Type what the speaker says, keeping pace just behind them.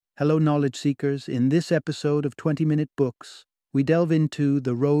Hello, knowledge seekers. In this episode of 20-Minute Books, we delve into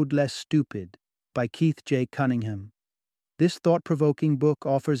The Road Less Stupid by Keith J. Cunningham. This thought-provoking book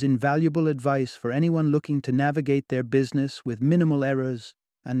offers invaluable advice for anyone looking to navigate their business with minimal errors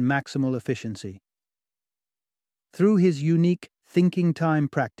and maximal efficiency. Through his unique thinking time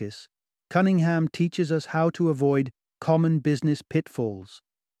practice, Cunningham teaches us how to avoid common business pitfalls,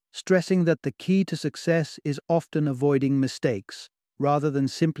 stressing that the key to success is often avoiding mistakes rather than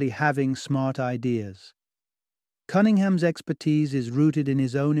simply having smart ideas. Cunningham's expertise is rooted in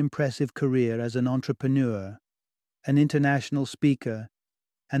his own impressive career as an entrepreneur, an international speaker,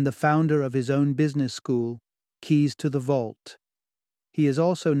 and the founder of his own business school, Keys to the Vault. He is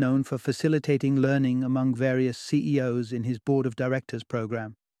also known for facilitating learning among various CEOs in his Board of Directors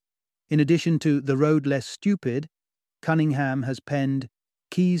program. In addition to The Road Less Stupid, Cunningham has penned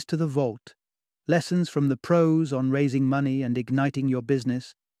Keys to the Vault, Lessons from the Pros on Raising Money and Igniting Your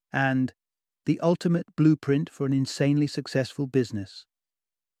Business, and The Ultimate Blueprint for an Insanely Successful Business,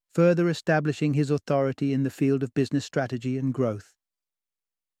 further establishing his authority in the field of business strategy and growth.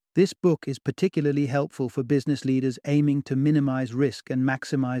 This book is particularly helpful for business leaders aiming to minimize risk and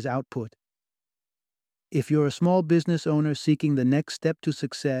maximize output. If you're a small business owner seeking the next step to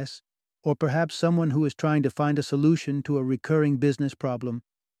success, or perhaps someone who is trying to find a solution to a recurring business problem,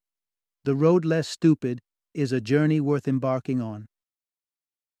 The Road Less Stupid is a journey worth embarking on.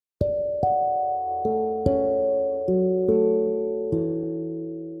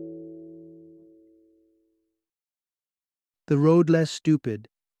 The Road Less Stupid,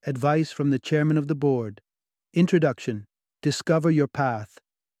 Advice from the Chairman of the Board. Introduction. Discover your path.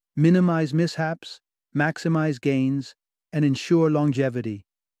 Minimize mishaps, maximize gains, and ensure longevity.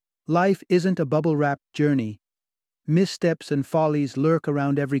 Life isn't a bubble-wrapped journey. Missteps and follies lurk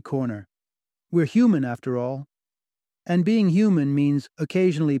around every corner. We're human, after all. And being human means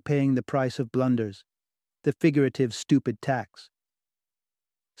occasionally paying the price of blunders, the figurative stupid tax.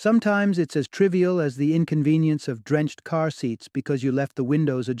 Sometimes it's as trivial as the inconvenience of drenched car seats because you left the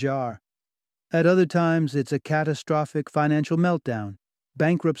windows ajar. At other times, it's a catastrophic financial meltdown,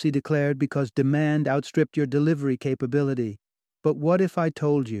 bankruptcy declared because demand outstripped your delivery capability. But what if I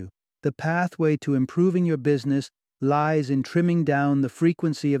told you the pathway to improving your business lies in trimming down the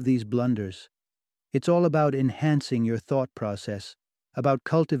frequency of these blunders? It's all about enhancing your thought process, about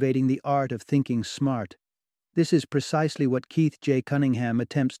cultivating the art of thinking smart. This is precisely what Keith J. Cunningham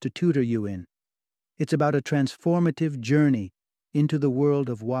attempts to tutor you in. It's about a transformative journey into the world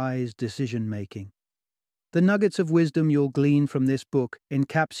of wise decision-making. The nuggets of wisdom you'll glean from this book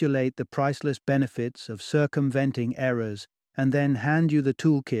encapsulate the priceless benefits of circumventing errors and then hand you the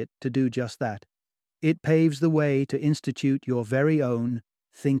toolkit to do just that. It paves the way to institute your very own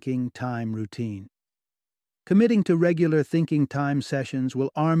thinking time routine. Committing to regular thinking time sessions will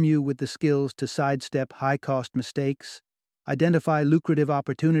arm you with the skills to sidestep high-cost mistakes, identify lucrative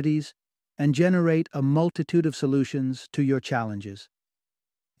opportunities, and generate a multitude of solutions to your challenges.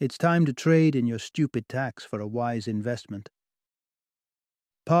 It's time to trade in your stupid tax for a wise investment.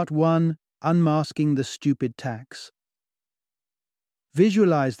 Part 1. Unmasking the Stupid Tax.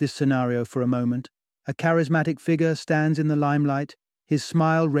 Visualize this scenario for a moment. A charismatic figure stands in the limelight, his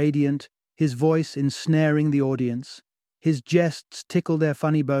smile radiant, his voice ensnaring the audience. His jests tickle their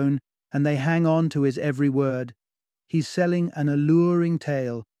funny bone, and they hang on to his every word. He's selling an alluring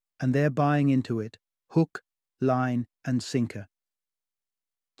tale, and they're buying into it, hook, line, and sinker.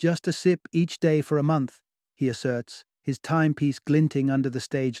 Just a sip each day for a month, he asserts, his timepiece glinting under the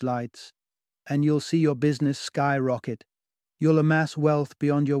stage lights, and you'll see your business skyrocket. You'll amass wealth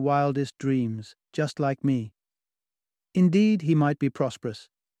beyond your wildest dreams, just like me. Indeed, he might be prosperous.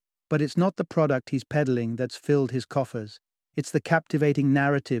 But it's not the product he's peddling that's filled his coffers. It's the captivating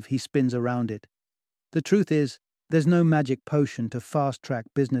narrative he spins around it. The truth is, there's no magic potion to fast-track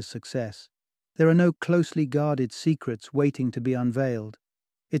business success. There are no closely guarded secrets waiting to be unveiled.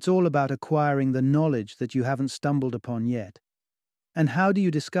 It's all about acquiring the knowledge that you haven't stumbled upon yet. And how do you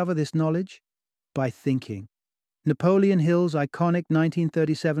discover this knowledge? By thinking. Napoleon Hill's iconic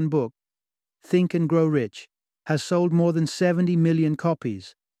 1937 book, Think and Grow Rich, has sold more than 70 million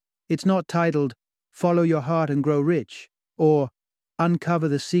copies. It's not titled, Follow Your Heart and Grow Rich, or Uncover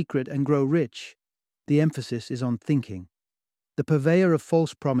the Secret and Grow Rich. The emphasis is on thinking. The purveyor of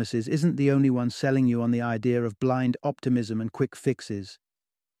false promises isn't the only one selling you on the idea of blind optimism and quick fixes.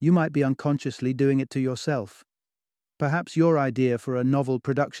 You might be unconsciously doing it to yourself. Perhaps your idea for a novel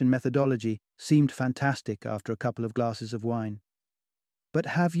production methodology seemed fantastic after a couple of glasses of wine. But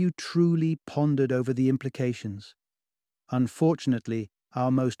have you truly pondered over the implications? Unfortunately, our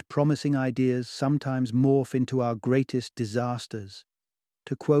most promising ideas sometimes morph into our greatest disasters.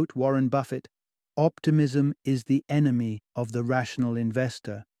 To quote Warren Buffett, optimism is the enemy of the rational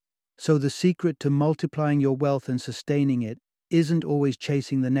investor. So the secret to multiplying your wealth and sustaining it isn't always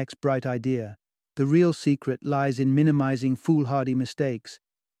chasing the next bright idea. The real secret lies in minimizing foolhardy mistakes.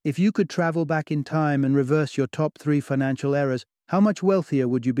 If you could travel back in time and reverse your top 3 financial errors, how much wealthier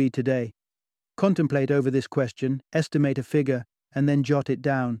would you be today? Contemplate over this question, estimate a figure, and then jot it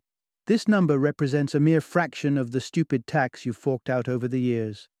down. This number represents a mere fraction of the stupid tax you've forked out over the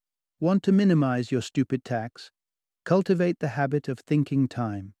years. Want to minimize your stupid tax? Cultivate the habit of thinking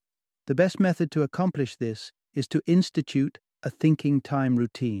time. The best method to accomplish this is to institute a thinking time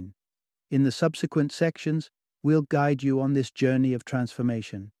routine. In the subsequent sections, we'll guide you on this journey of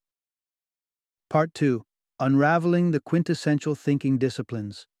transformation. Part 2. Unraveling the quintessential thinking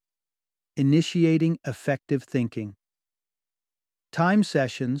disciplines. Initiating effective thinking. Time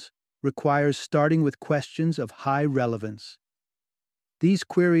sessions requires starting with questions of high relevance. These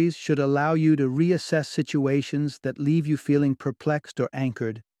queries should allow you to reassess situations that leave you feeling perplexed or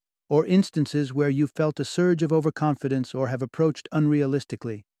anchored, or instances where you've felt a surge of overconfidence or have approached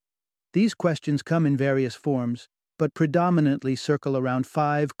unrealistically. These questions come in various forms, but predominantly circle around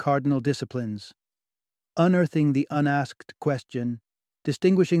 5 cardinal disciplines. Unearthing the unasked question,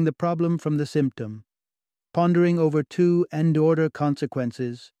 distinguishing the problem from the symptom, pondering over 2 end-order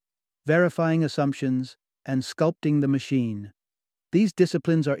consequences, verifying assumptions, and sculpting the machine. These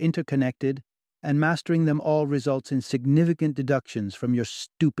disciplines are interconnected, and mastering them all results in significant deductions from your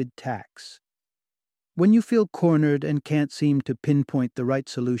stupid tax. When you feel cornered and can't seem to pinpoint the right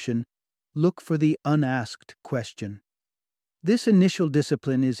solution, look for the unasked question. This initial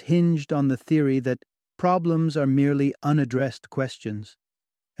discipline is hinged on the theory that problems are merely unaddressed questions,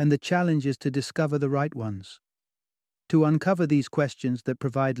 and the challenge is to discover the right ones. To uncover these questions that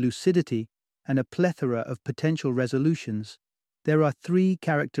provide lucidity and a plethora of potential resolutions, there are 3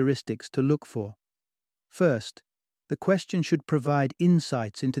 characteristics to look for. First, the question should provide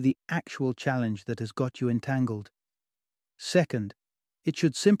insights into the actual challenge that has got you entangled. Second, it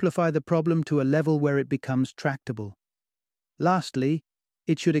should simplify the problem to a level where it becomes tractable. Lastly,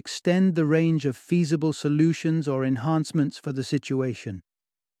 it should extend the range of feasible solutions or enhancements for the situation.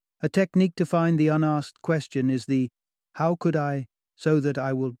 A technique to find the unasked question is the "how could I" so that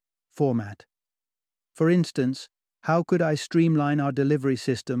I will format. For instance, how could I streamline our delivery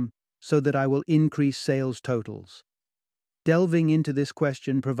system so that I will increase sales totals? Delving into this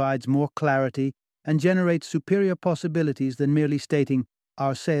question provides more clarity and generates superior possibilities than merely stating,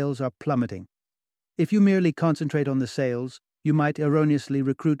 "our sales are plummeting." If you merely concentrate on the sales, you might erroneously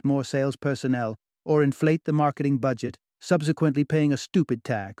recruit more sales personnel or inflate the marketing budget, subsequently paying a stupid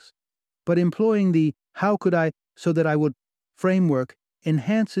tax. But employing the "how could I" so that I would framework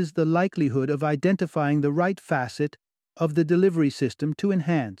enhances the likelihood of identifying the right facet of the delivery system to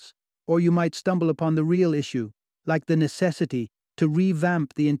enhance, or you might stumble upon the real issue, like the necessity to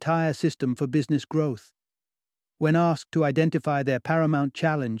revamp the entire system for business growth. When asked to identify their paramount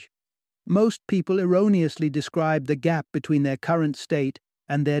challenge, most people erroneously describe the gap between their current state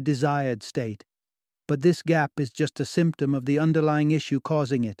and their desired state. But this gap is just a symptom of the underlying issue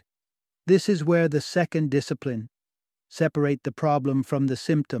causing it. This is where the second discipline, separate the problem from the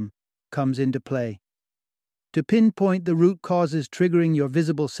symptom, comes into play. To pinpoint the root causes triggering your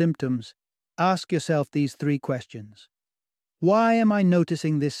visible symptoms, ask yourself these 3 questions. Why am I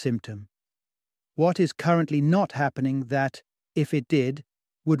noticing this symptom? What is currently not happening that, if it did,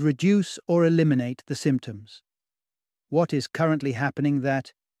 would reduce or eliminate the symptoms? What is currently happening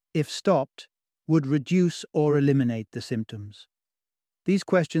that, if stopped, would reduce or eliminate the symptoms? These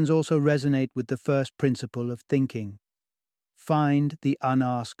questions also resonate with the first principle of thinking. Find the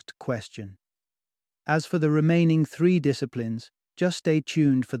unasked question. As for the remaining 3 disciplines, just stay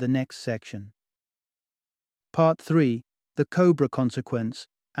tuned for the next section. Part 3. The Cobra Consequence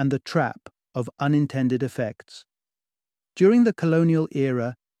and the Trap of Unintended Effects. During the colonial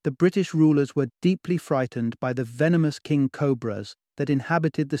era, the British rulers were deeply frightened by the venomous king cobras that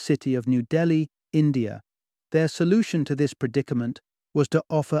inhabited the city of New Delhi, India. Their solution to this predicament was to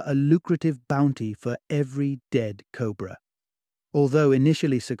offer a lucrative bounty for every dead cobra. Although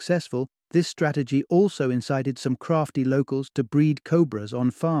initially successful, this strategy also incited some crafty locals to breed cobras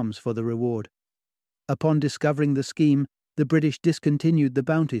on farms for the reward. Upon discovering the scheme, the British discontinued the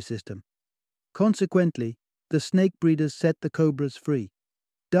bounty system. Consequently, the snake breeders set the cobras free,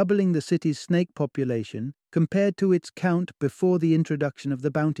 doubling the city's snake population compared to its count before the introduction of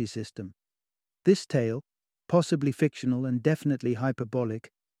the bounty system. This tale, possibly fictional and definitely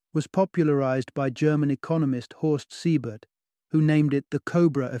hyperbolic, was popularized by German economist Horst Siebert, who named it the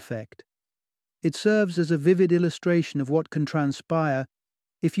Cobra effect. It serves as a vivid illustration of what can transpire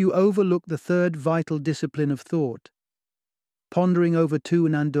if you overlook the third vital discipline of thought, pondering over two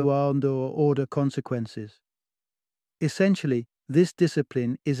and order consequences. Essentially, this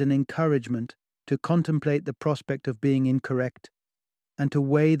discipline is an encouragement to contemplate the prospect of being incorrect and to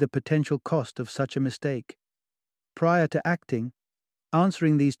weigh the potential cost of such a mistake. Prior to acting,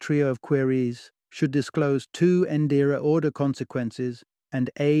 answering these trio of queries should disclose two order consequences and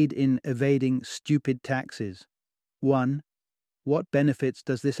aid in evading stupid taxes. 1. What benefits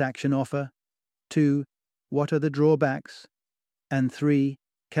does this action offer? 2. What are the drawbacks? And 3.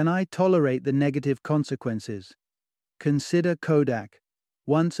 Can I tolerate the negative consequences? Consider Kodak,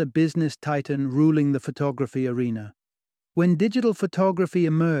 once a business titan ruling the photography arena. When digital photography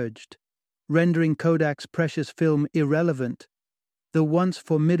emerged, rendering Kodak's precious film irrelevant, the once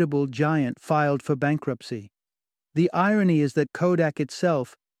formidable giant filed for bankruptcy. The irony is that Kodak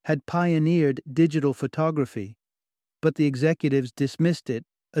itself had pioneered digital photography, but the executives dismissed it,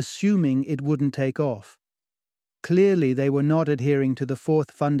 assuming it wouldn't take off. Clearly, they were not adhering to the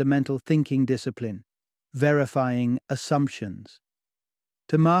fourth fundamental thinking discipline, verifying assumptions.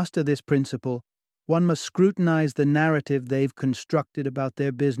 To master this principle, one must scrutinize the narrative they've constructed about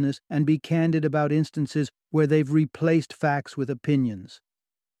their business and be candid about instances where they've replaced facts with opinions.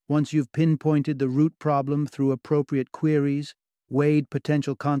 Once you've pinpointed the root problem through appropriate queries, weighed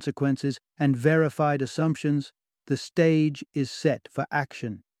potential consequences, and verified assumptions, the stage is set for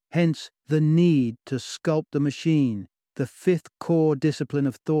action. Hence, the need to sculpt the machine, the fifth core discipline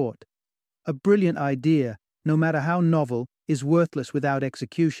of thought. A brilliant idea, no matter how novel, is worthless without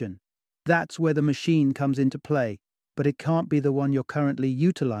execution. That's where the machine comes into play, but it can't be the one you're currently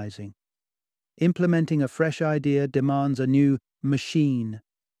utilizing. Implementing a fresh idea demands a new machine.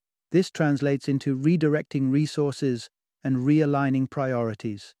 This translates into redirecting resources and realigning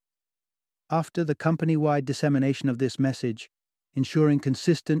priorities. After the company-wide dissemination of this message, ensuring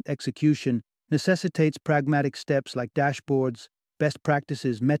consistent execution necessitates pragmatic steps like dashboards, best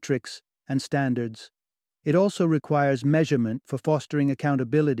practices, metrics, and standards. It also requires measurement for fostering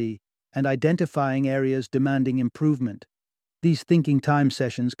accountability and identifying areas demanding improvement. These thinking time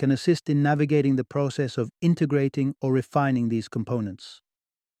sessions can assist in navigating the process of integrating or refining these components.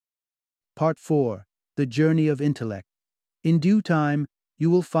 Part 4. The Journey of Intellect. In due time, you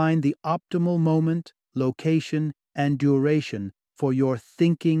will find the optimal moment, location, and duration for your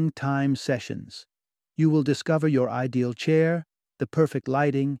thinking time sessions. You will discover your ideal chair, the perfect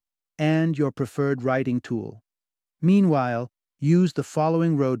lighting, and your preferred writing tool. Meanwhile, use the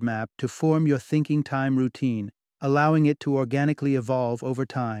following roadmap to form your thinking time routine, allowing it to organically evolve over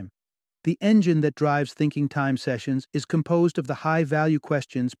time. The engine that drives thinking time sessions is composed of the high-value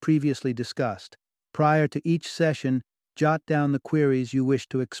questions previously discussed. Prior to each session, jot down the queries you wish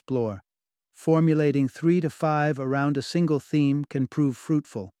to explore. Formulating 3 to 5 around a single theme can prove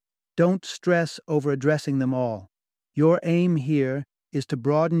fruitful. Don't stress over addressing them all. Your aim here is to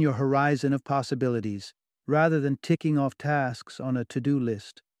broaden your horizon of possibilities, rather than ticking off tasks on a to-do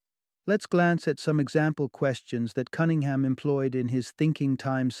list. Let's glance at some example questions that Cunningham employed in his thinking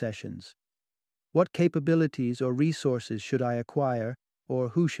time sessions. What capabilities or resources should I acquire, or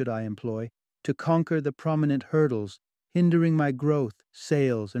who should I employ, to conquer the prominent hurdles hindering my growth,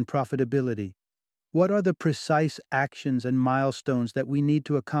 sales, and profitability? What are the precise actions and milestones that we need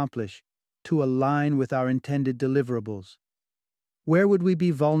to accomplish to align with our intended deliverables? Where would we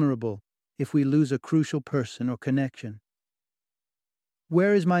be vulnerable if we lose a crucial person or connection?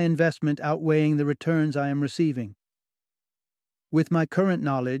 Where is my investment outweighing the returns I am receiving? With my current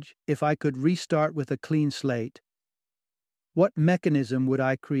knowledge, if I could restart with a clean slate, what mechanism would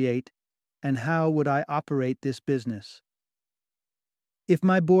I create and how would I operate this business? If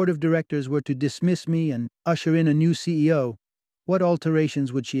my board of directors were to dismiss me and usher in a new CEO, what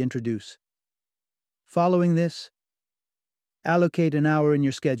alterations would she introduce? Following this, allocate an hour in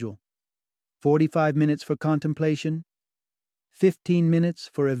your schedule. 45 minutes for contemplation, 15 minutes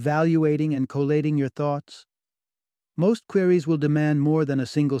for evaluating and collating your thoughts. Most queries will demand more than a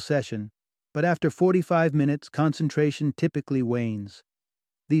single session, but after 45 minutes, concentration typically wanes.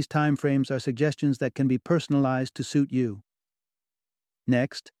 These timeframes are suggestions that can be personalized to suit you.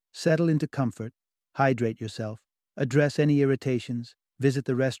 Next, settle into comfort, hydrate yourself, address any irritations, visit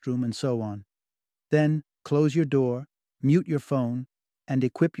the restroom, and so on. Then, close your door, mute your phone, and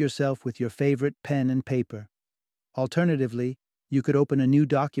equip yourself with your favorite pen and paper. Alternatively, you could open a new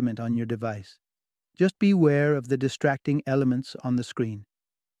document on your device. Just beware of the distracting elements on the screen.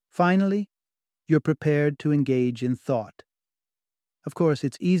 Finally, you're prepared to engage in thought. Of course,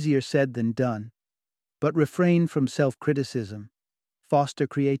 it's easier said than done, but refrain from self-criticism. Foster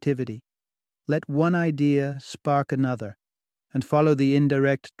creativity. Let one idea spark another, and follow the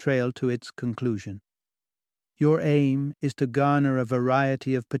indirect trail to its conclusion. Your aim is to garner a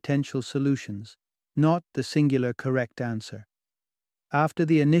variety of potential solutions, not the singular correct answer. After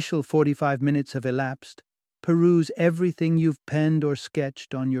the initial 45 minutes have elapsed, peruse everything you've penned or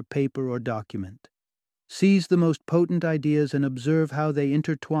sketched on your paper or document. Seize the most potent ideas and observe how they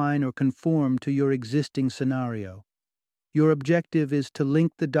intertwine or conform to your existing scenario. Your objective is to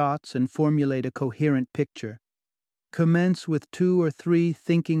link the dots and formulate a coherent picture. Commence with 2 or 3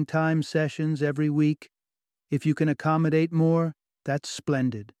 thinking time sessions every week. If you can accommodate more, that's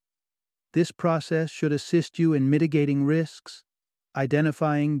splendid. This process should assist you in mitigating risks,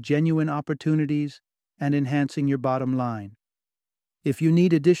 identifying genuine opportunities, and enhancing your bottom line. If you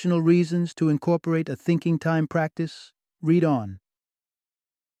need additional reasons to incorporate a thinking time practice, read on.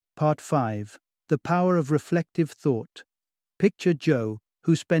 Part 5. The Power of Reflective Thought. Picture Joe,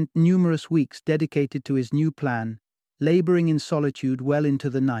 who spent numerous weeks dedicated to his new plan, laboring in solitude well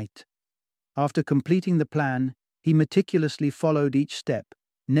into the night. After completing the plan, he meticulously followed each step,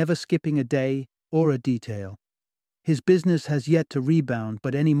 never skipping a day or a detail. His business has yet to rebound,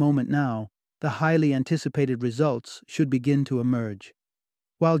 but any moment now, the highly anticipated results should begin to emerge.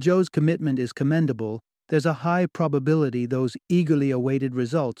 While Joe's commitment is commendable, there's a high probability those eagerly awaited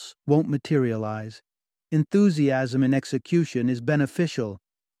results won't materialize. Enthusiasm in execution is beneficial,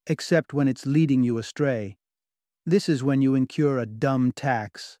 except when it's leading you astray. This is when you incur a dumb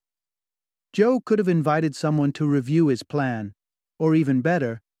tax. Joe could have invited someone to review his plan, or even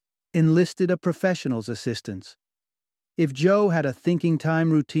better, enlisted a professional's assistance. If Joe had a thinking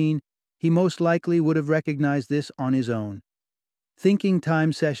time routine, he most likely would have recognized this on his own. Thinking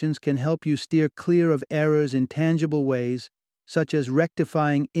time sessions can help you steer clear of errors in tangible ways, such as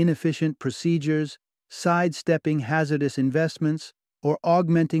rectifying inefficient procedures, sidestepping hazardous investments, or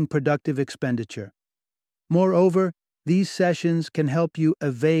augmenting productive expenditure. Moreover, these sessions can help you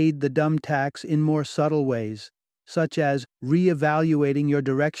evade the dumb tax in more subtle ways, such as re-evaluating your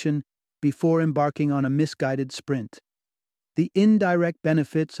direction before embarking on a misguided sprint. The indirect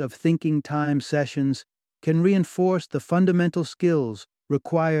benefits of thinking time sessions can reinforce the fundamental skills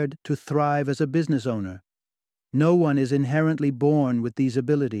required to thrive as a business owner. No one is inherently born with these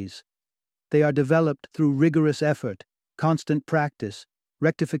abilities. They are developed through rigorous effort, constant practice,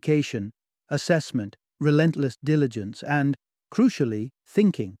 rectification, assessment, relentless diligence, and, crucially,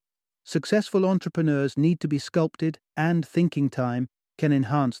 thinking. Successful entrepreneurs need to be sculpted, and thinking time can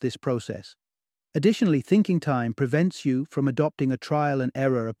enhance this process. Additionally, thinking time prevents you from adopting a trial and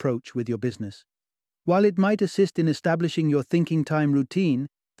error approach with your business. While it might assist in establishing your thinking time routine,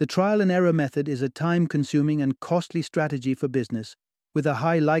 the trial and error method is a time-consuming and costly strategy for business, with a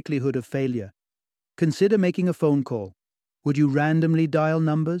high likelihood of failure. Consider making a phone call. Would you randomly dial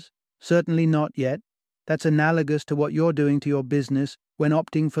numbers? Certainly not yet. That's analogous to what you're doing to your business when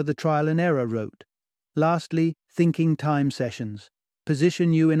opting for the trial and error route. Lastly, thinking time sessions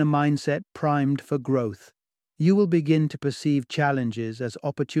position you in a mindset primed for growth. You will begin to perceive challenges as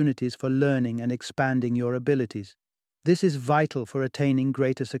opportunities for learning and expanding your abilities. This is vital for attaining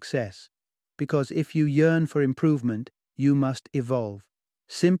greater success, because if you yearn for improvement, you must evolve.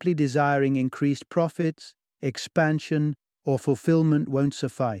 Simply desiring increased profits, expansion, or fulfillment won't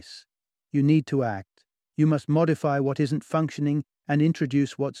suffice. You need to act. You must modify what isn't functioning and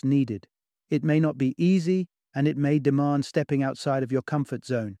introduce what's needed. It may not be easy, and it may demand stepping outside of your comfort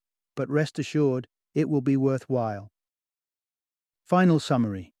zone, but rest assured, it will be worthwhile. Final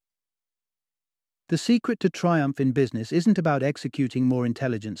summary. The secret to triumph in business isn't about executing more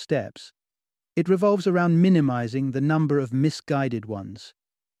intelligent steps. It revolves around minimizing the number of misguided ones.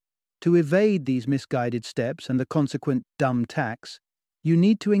 To evade these misguided steps and the consequent dumb tax, you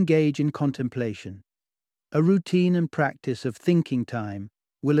need to engage in contemplation. A routine and practice of thinking time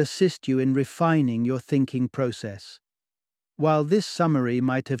will assist you in refining your thinking process. While this summary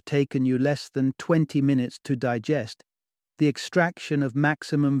might have taken you less than 20 minutes to digest, the extraction of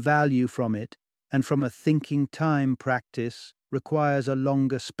maximum value from it and from a thinking time practice requires a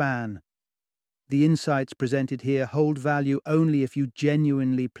longer span. The insights presented here hold value only if you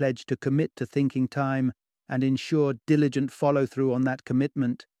genuinely pledge to commit to thinking time and ensure diligent follow-through on that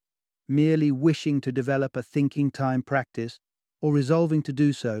commitment. Merely wishing to develop a thinking time practice or resolving to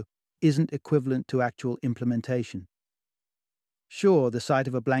do so isn't equivalent to actual implementation. Sure, the sight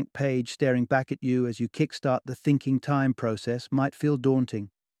of a blank page staring back at you as you kickstart the thinking time process might feel daunting.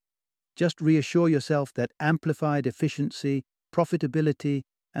 Just reassure yourself that amplified efficiency, profitability,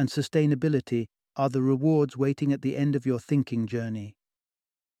 and sustainability are the rewards waiting at the end of your thinking journey.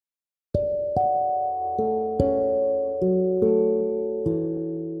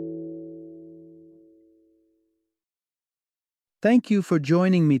 Thank you for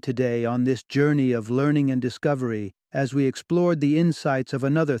joining me today on this journey of learning and discovery as we explored the insights of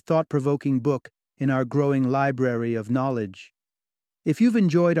another thought-provoking book in our growing library of knowledge. If you've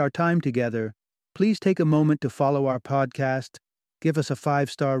enjoyed our time together, please take a moment to follow our podcast, give us a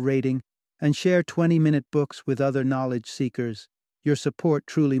 5-star rating, and share 20-minute books with other knowledge seekers. Your support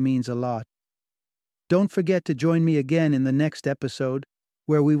truly means a lot. Don't forget to join me again in the next episode,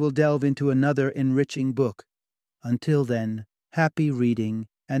 where we will delve into another enriching book. Until then, happy reading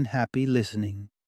and happy listening.